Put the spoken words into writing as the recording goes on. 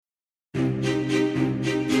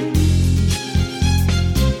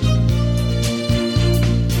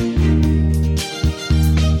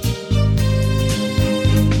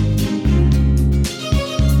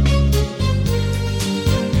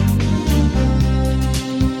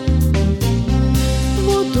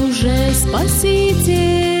Спаситель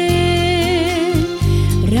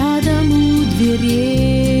рядом у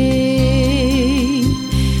дверей,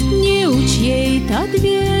 не у чьей-то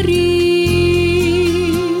двери,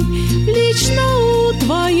 лично у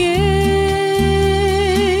твоей,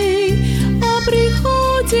 о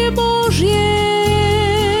приходе Божьем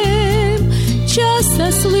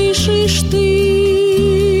часто слышишь ты,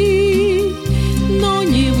 но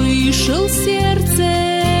не вышел сердцем.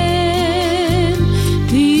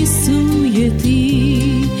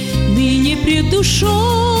 Ныне пред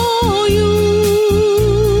душою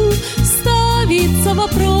ставится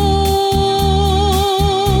вопрос,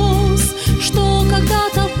 что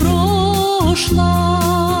когда-то в прошлом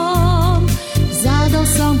задал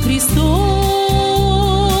Сам Христос.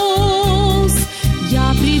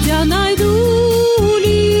 Я, придя, найду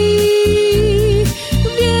ли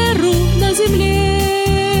веру на земле?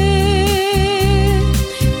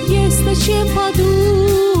 Есть над чем подумать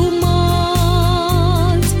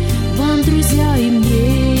друзья и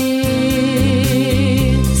мне.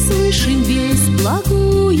 Слышим весть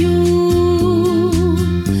благую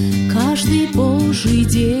каждый Божий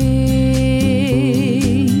день.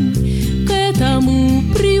 К этому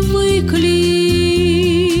привыкли,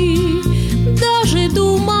 даже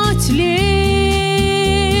думать лень.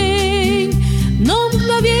 Но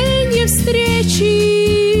мгновенье встречи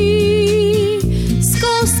с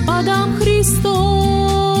Господом Христом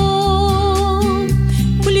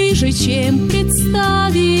чем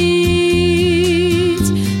представить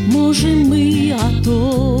можем мы о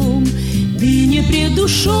том, ныне пред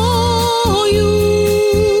душою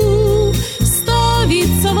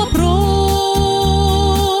ставится вопрос,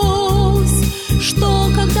 что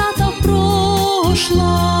когда-то в прошлом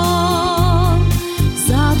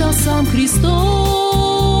задал Сам Христос.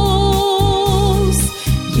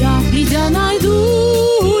 Я, придя,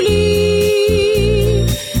 найду ли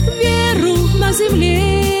веру на земле?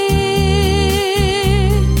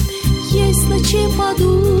 Чем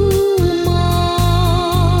подумать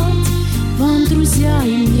вам, друзья, и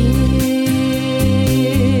мне.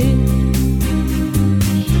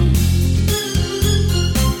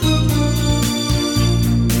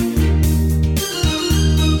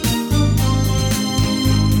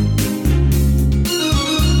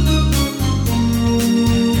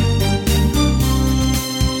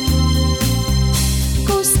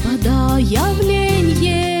 Господа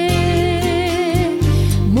явление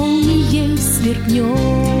сверкнет,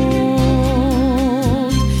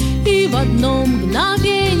 и в одно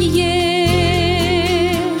мгновенье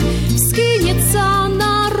вскинется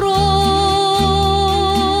народ,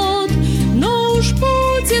 но уж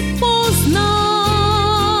будет поздно,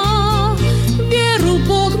 веру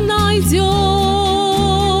Бог найдет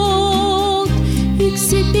и к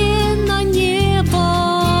себе на небо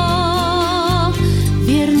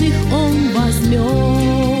верных Он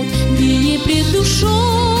возьмет. Ныне пред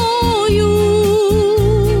душой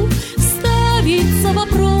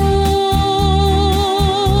вопрос,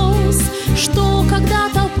 что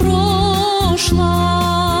когда-то в прошлом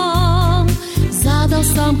задал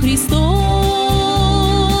Сам Христос.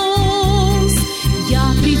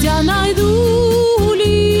 Я, придя, найду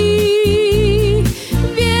ли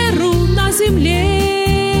веру на земле?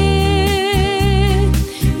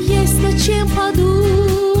 Есть над чем подумать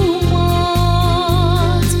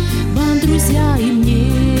вам, друзья, и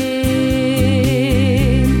мне.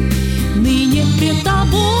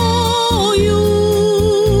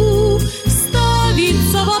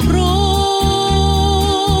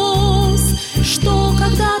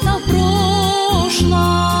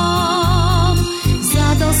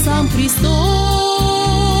 Сам Христос,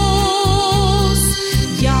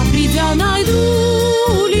 я, придя,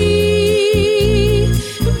 найду ли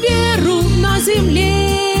веру на земле?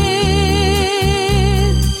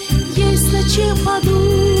 Есть над чем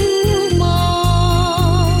подумать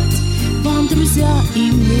вам, друзья,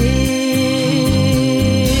 и мне.